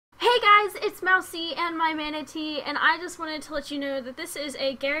it's Mousie and my manatee, and I just wanted to let you know that this is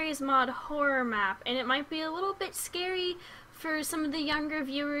a Garry's Mod horror map, and it might be a little bit scary for some of the younger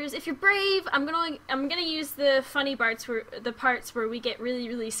viewers. If you're brave, I'm gonna use the funny parts where we get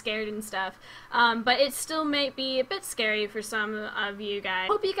really scared and stuff. But it still might be a bit scary for some of you guys.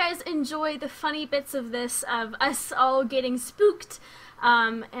 Hope you guys enjoy the funny bits of this, of us all getting spooked.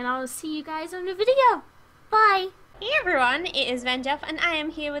 And I'll see you guys on the video. Bye. Hey everyone, it is Venjeff, and I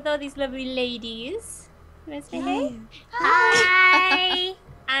am here with all these lovely ladies. You want to say hey? Hi!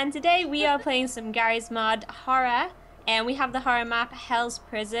 And today we are playing some Garry's Mod horror, and we have the horror map Hell's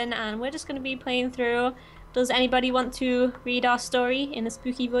Prison, and we're just going to be playing through. Does anybody want to read our story in a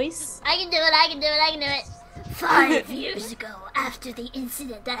spooky voice? I can do it, I can do it, I can do it. 5 years ago, after the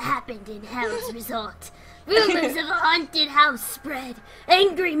incident that happened in Hell's Resort, rumors of a haunted house spread.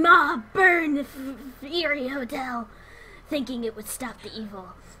 Angry mob burned the eerie hotel, thinking it would stop the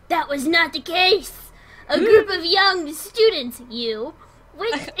evil. That was not the case. A group of young students,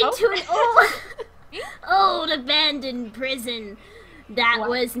 went into an old abandoned prison that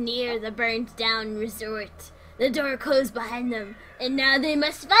was near the burnt down resort. The door closed behind them, and now they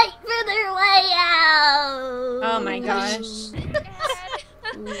must fight for their way out. Oh my gosh.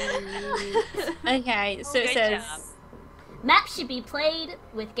 Okay, so it says map should be played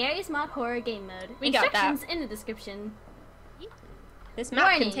with Garry's Mod horror game mode. We got that. Instructions in the description. This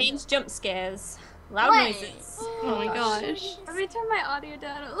map contains jump scares, loud noises. Oh my gosh. Let me turn my audio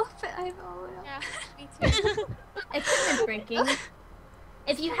down a little bit. I have all the way up. Yeah, me too. Equipment breaking.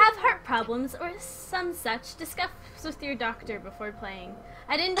 If you have heart problems or some such, discuss with your doctor before playing.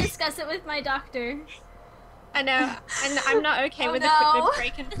 I didn't discuss it with my doctor. I know, and I'm not okay with equipment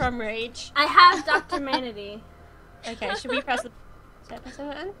breaking from rage. I have Dr. Manatee. Okay, should we press the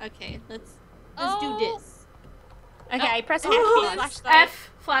button? Okay, let's do this. Okay, press F, flashlight. F,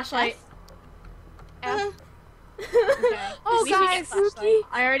 flashlight. F. Okay. Oh guys, spooky.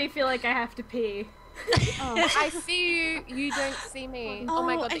 I already feel like I have to pee. I see you. You don't see me. Oh,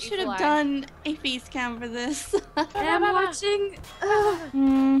 my god, I should have done a face cam for this. I'm watching.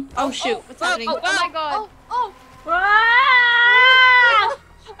 Oh shoot, what's happening? Oh my god. Oh! I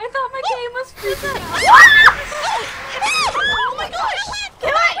thought my game was freezing. Oh my gosh! Kill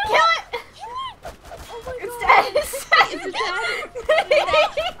it! Kill it! Oh my It's god. dead! It's dead! Is it dead?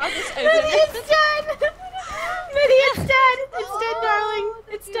 I'll just open Minnie, it. it's dead! Minnie, it's dead! It's dead, darling!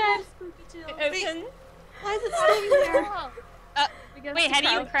 It's dead! Open. Why is it staying there? Wait, how do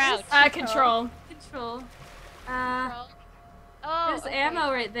you crouch? Control. Control. Oh, There's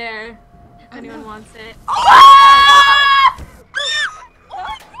ammo right there. If anyone wants it.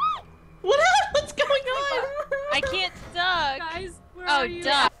 What's going on? I can't duck. Guys, where are you?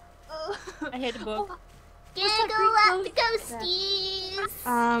 Duck. I hit a book. Gonna go out the ghosties.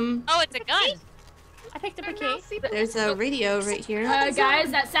 Oh, it's a gun. I picked up a key. There's a radio right here.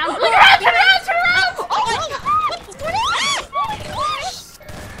 Guys, that sounds. Look around! Turn around! Turn around! Oh my god! Oh my gosh!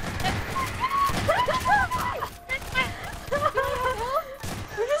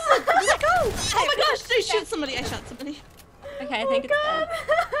 Where'd it go? Oh my gosh! Did I shoot somebody? I shot somebody. Okay, I think it's dead.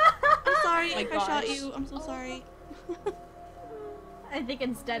 I'm sorry Oh my if I shot gosh. you. I'm so sorry. I think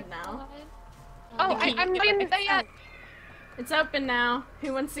it's dead now. Oh, I'm not in there yet. It's open now.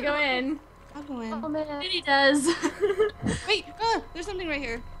 Who wants to go in? I'll go in. Oh man. He does. Wait, there's something right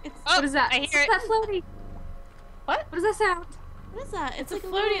here. It's What is that? I hear it. that floaty? What? What is that sound? What is that? It's a like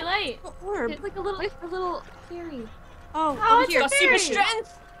floaty light. little orb. It's like a little fairy. Oh, Oh, over it's here. a fairy. Super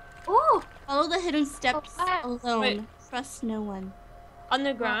strength. Oh, follow the hidden steps alone. Wait. Trust no one. On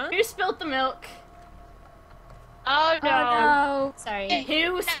the ground. Who spilled the milk? Oh no. no. Sorry.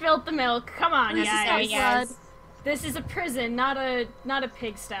 Who spilled the milk? Come on, This is guys. Sorry, guys. blood. This is a prison, not a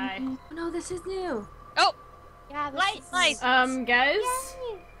pigsty. Oh no, this is new. Oh. Yeah. Light. Guys.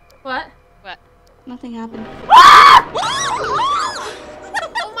 What? Nothing happened. Oh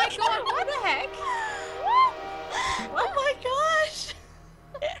my god. What the heck? Oh my gosh!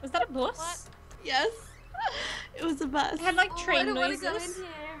 Was that a bus? Yes. It was a bus. It had like train I don't want to go in noises. here.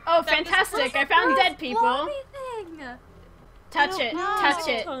 Oh, fantastic! I found dead people. Floaty thing. Touch it! know. Touch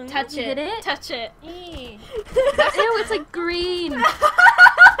it! You Touch did it! it? Touch it! Hey. Ew, it's like green.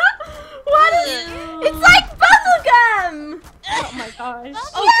 What is? It's like bubblegum! Oh my gosh.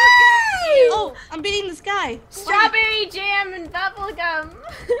 Yay! Oh, I'm beating this guy. Strawberry jam and bubblegum.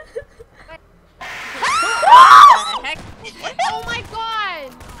 What the heck? Oh my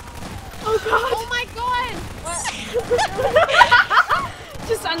god. Oh god. Oh my god.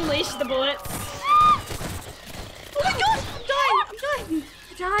 Just unleash the bullets. Oh my gosh, I'm dying. I'm dying.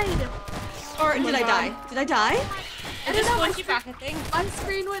 I died. Or did I die? Did I die? I It just wants you back, I think. My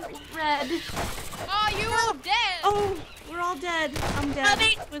screen went red. Oh, you all dead. Oh, we're all dead. I'm dead.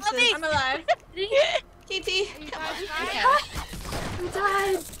 What's this? I'm alive. Katie. You guys trying? I'm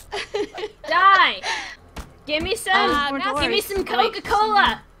died. Die! Give me some. now Give me some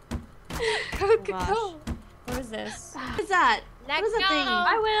Coca-Cola. Coca-Cola. What is this? What is that? Let What is that thing?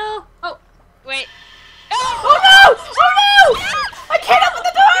 I will. Oh. Wait. Oh no! Oh no! I can't open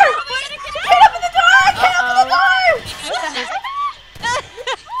the door! I can't open the door! I can't open the door!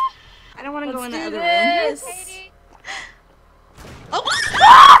 I don't want to go in the Let's do other room. this. Katie. Oh!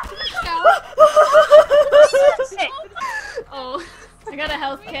 Oh, I got a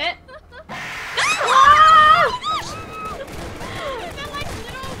health kit.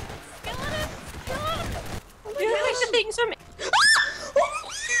 You have like the things from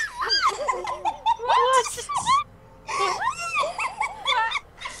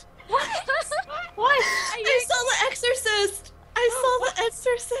What? I saw The Exorcist! I saw The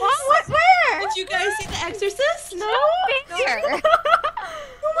Exorcist! What? Where? Did you guys see The Exorcist? No. Oh my gosh!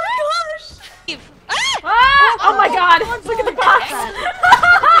 Ah! Oh my God! Look at the box.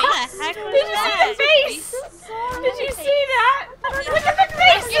 Heck Did you see the face? Did you see that? Look at the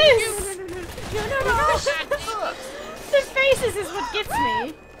faces. The faces is what gets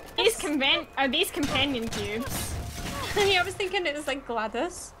me. These companion cubes. Yeah, I was thinking it was like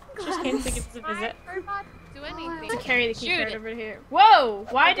Gladys. Just came to give us a visit. We're not do anything. To carry the key Shoot card it. over here. Whoa!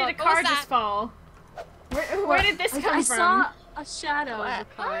 Why did a What was card that? just fall? Where did this come I from? saw a shadow of a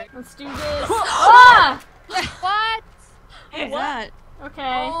card. Let's do this. Ah! What? What is that?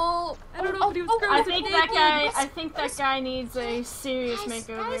 Okay. Oh, I don't know if he was I think that guy needs a serious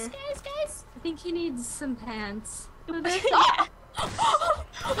makeover. I think he needs some pants. I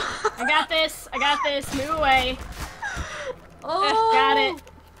got this. I got this. Move away. Oh, Got it.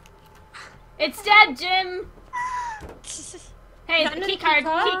 It's dead, Jim. Hey, the key card.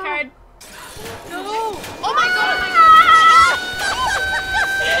 Key card. No! Oh my god!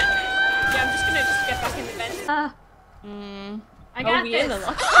 Yeah, I'm just gonna get back in the bed. I got we in the this.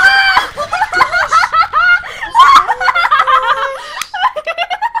 lock.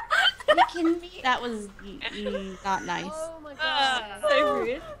 That was not nice. Oh my god. So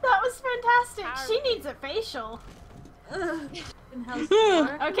rude. That was fantastic. She needs a facial. in house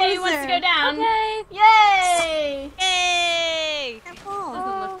floor. Okay, who wants to go down? Okay. Yay! Yay! Doesn't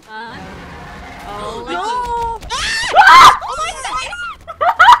look fun. Oh, No!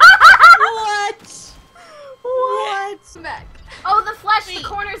 What? What? Back. Oh, the flesh. The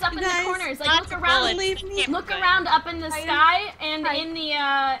corners up in the guys, corners. Like Lots look of around. bullets. Leave me. Look around up in the sky and in the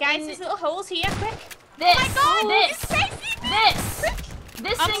Guys, in there's little holes here, quick. this. God,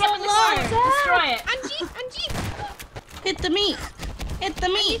 This I'm thing so up in the low. corner. Destroy it. Angie! Hit the meat. Hit the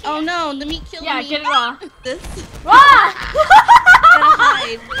meat. Oh no, the meat killed Yeah, me. get it all. This. Ah! Gotta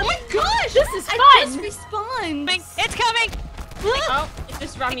hide. Oh my gosh! This is I just fun. respawned. It's coming! Oh, it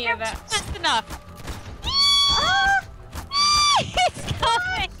just ran me over. That's enough. It's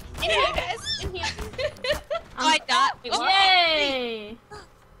coming! In here, guys. In here. Oh, I died. Wait, Oh, what? Yay!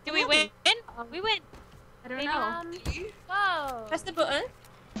 did we win? We win. I don't know. Whoa. Press the button.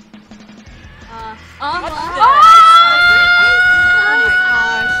 Oh, Ah!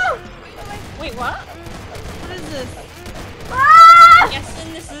 Oh Wait, what? What is this? Ah! I'm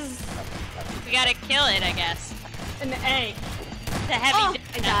guessing this is. We gotta kill it, I guess. An egg. It's a heavy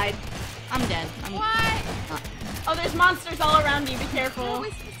I died. I'm dead. What? Oh, there's monsters all around you. Be careful. Someone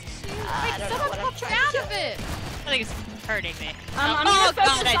popped out of it! I think it's hurting me. I'm oh gonna god,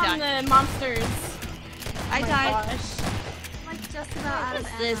 focus I on died. the monsters. I died. I'm like just about out of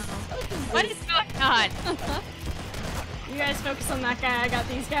What is ammo. What is going on? You guys focus on that guy. I got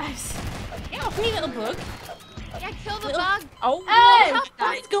these guys. Yeah, off me, little bug. Yeah, kill the bug! Oh, Hey!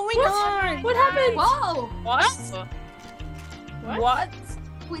 What is going on? What happened? Whoa! what? What?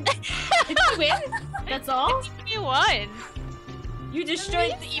 Did you win? That's all? You won! You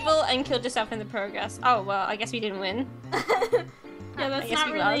destroyed the evil and killed yourself in the progress. Oh, well, I guess we didn't win. Yeah, that's I guess not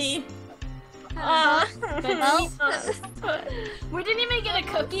we really. We didn't even get a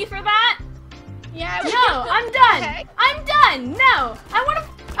cookie for that. Yeah, No, I'm done. Okay. I'm done. No, I want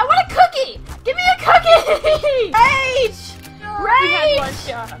a cookie. Give me a cookie. Rage. we had one Rage.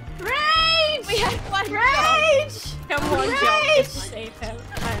 shot. Rage. We had one Rage. Come one job just to save him.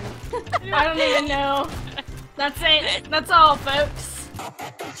 And I don't even know. That's it. That's all, folks.